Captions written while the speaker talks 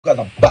Got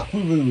the back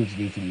with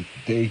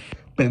today.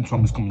 Ben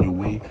Trump is coming your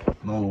way.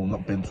 No,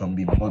 not Ben Trump.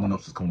 Modern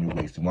Ops is coming your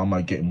way. So why am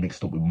I getting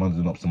mixed up with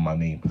Modern Ops in my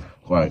name?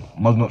 Right,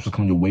 Modern Ops is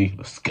coming your way.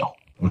 Let's go.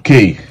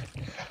 Okay.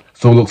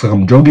 So it looks like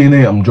I'm jogging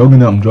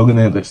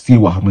it. Let's see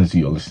what happens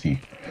here. Let's see.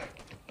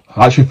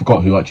 I actually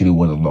forgot who actually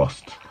won and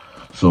lost.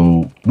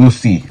 So we'll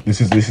see.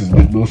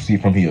 We'll see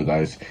from here,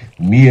 guys.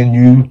 Me and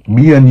you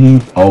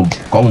are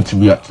going to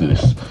react to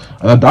this.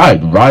 And I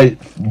died, right?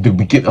 The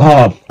beginning.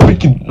 Oh,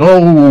 freaking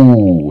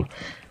no.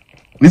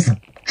 This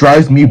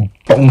drives me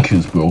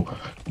bonkers, bro.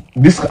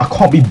 I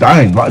can't be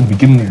dying right at the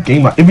beginning of the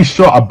game. Like every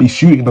shot I'd be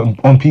shooting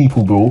on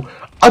people, bro.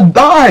 I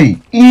die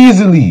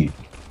easily.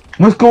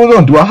 What's going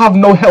on? Do I have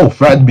no health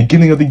right at the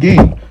beginning of the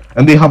game?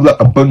 And they have like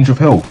a bunch of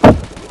health.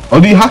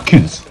 Are they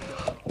hackers?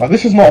 Like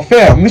this is not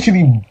fair. I'm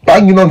literally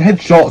banging on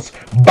headshots,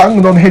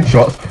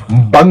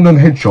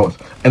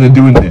 and they're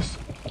doing this.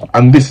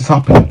 And this is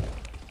happening.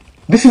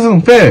 This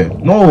isn't fair.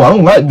 No, I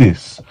don't like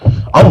this.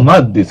 I don't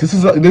like this. This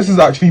is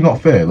actually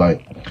not fair.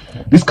 Like,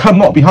 this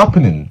cannot be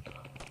happening.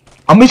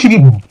 I'm literally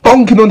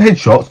bonking on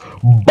headshots.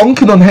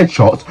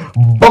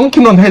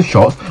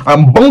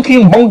 I'm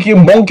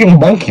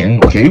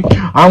bonking, okay?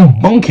 I'm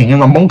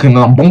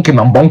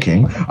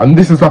bonking, and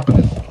this is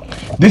happening.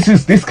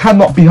 This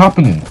cannot be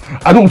happening.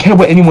 I don't care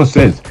what anyone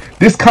says.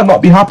 This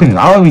cannot be happening.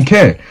 I don't even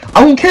care.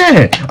 I don't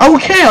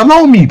care.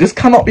 Allow me. This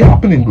cannot be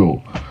happening, bro.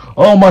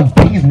 Oh my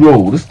days,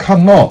 bro. This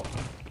cannot.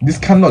 This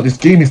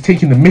game is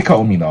taking the mick out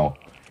of me now.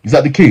 Is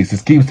that the case?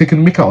 This game is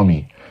taking the mick out of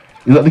me.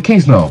 Is that the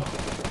case now?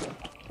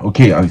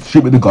 Okay, I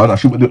shoot with the gun. I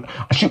shoot with a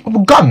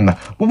gun.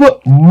 With a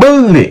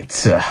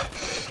bullet.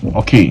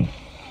 Okay.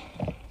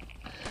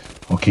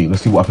 Okay,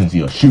 let's see what happens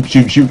here. Shoot.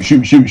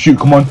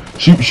 Come on.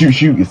 Shoot.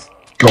 It's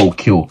go,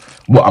 kill.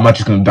 What, am I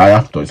just gonna die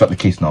after? Is that the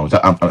case now? Is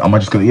that, am I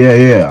just gonna,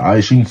 yeah. I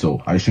assume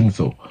so.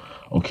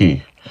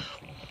 Okay.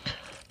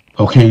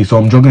 Okay, so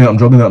I'm jogging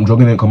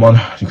it. Come on.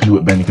 You can do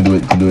it, Ben. You can do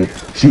it.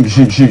 Shoot.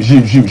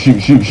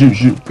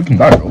 Freaking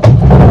die, bro.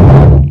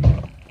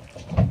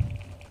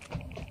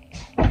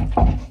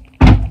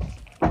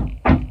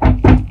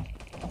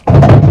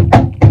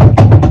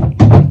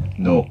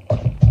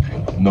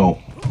 No.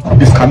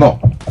 This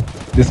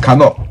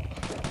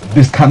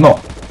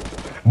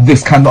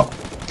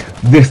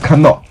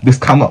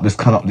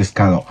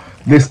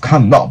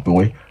cannot,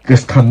 boy.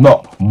 This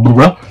cannot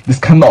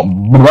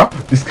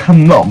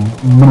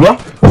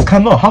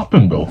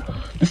happen, bro.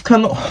 This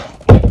cannot.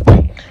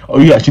 Oh,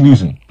 you're actually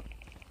losing.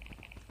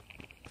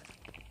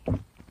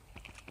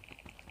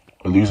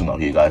 We're losing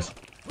out here, guys.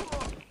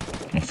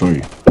 I'm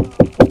sorry.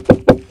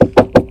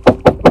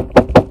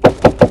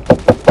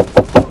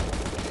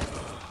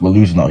 We're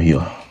losing out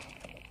here.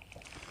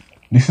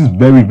 This is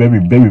very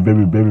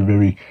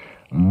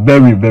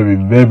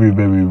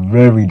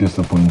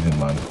disappointing,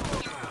 man.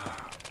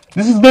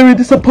 This is very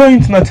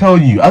disappointing, I tell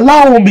you.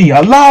 Allow me.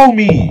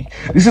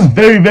 This is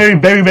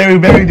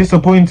very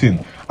disappointing.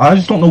 I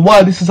just don't know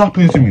why this is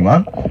happening to me,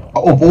 man.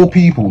 Out of all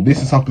people,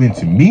 this is happening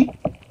to me?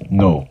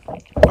 No.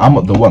 I'm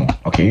not the one,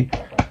 okay?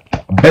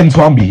 Ben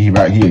Twambi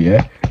right here,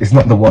 yeah? It's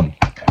not the one.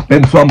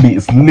 Ben Twambi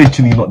is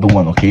literally not the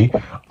one, okay?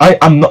 I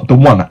am not the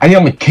one. I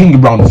am a king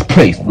around this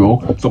place,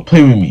 bro. So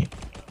play with me.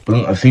 But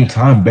at the same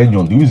time, Ben,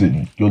 you're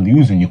losing.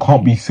 You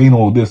can't be saying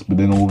all this, but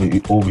then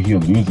over here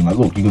losing. Like,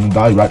 look, you're gonna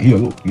die right here.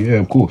 Look, yeah,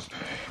 of course.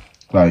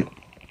 Like,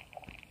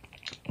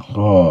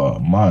 oh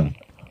man.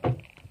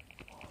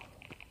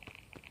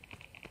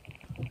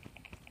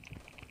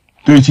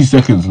 30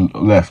 seconds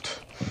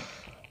left.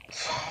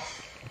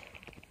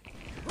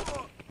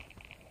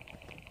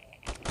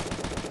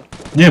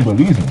 Yeah, but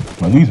losing.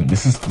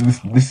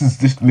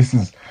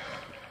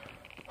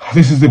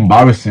 This is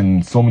embarrassing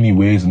in so many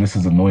ways, and this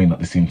is annoying at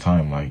the same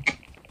time. Like,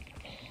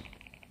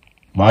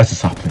 why is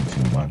this happening to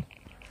me, man?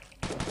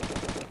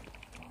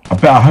 I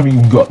bet I haven't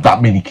even got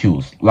that many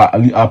kills. Like,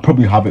 I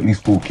probably have at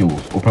least 4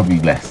 kills, or probably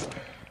less.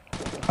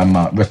 And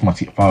rest my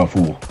team. 5,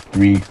 4,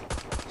 3,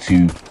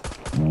 2,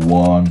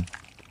 1.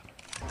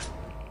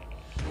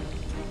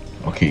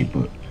 Okay,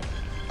 but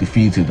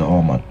defeated.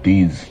 Oh my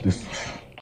days. This.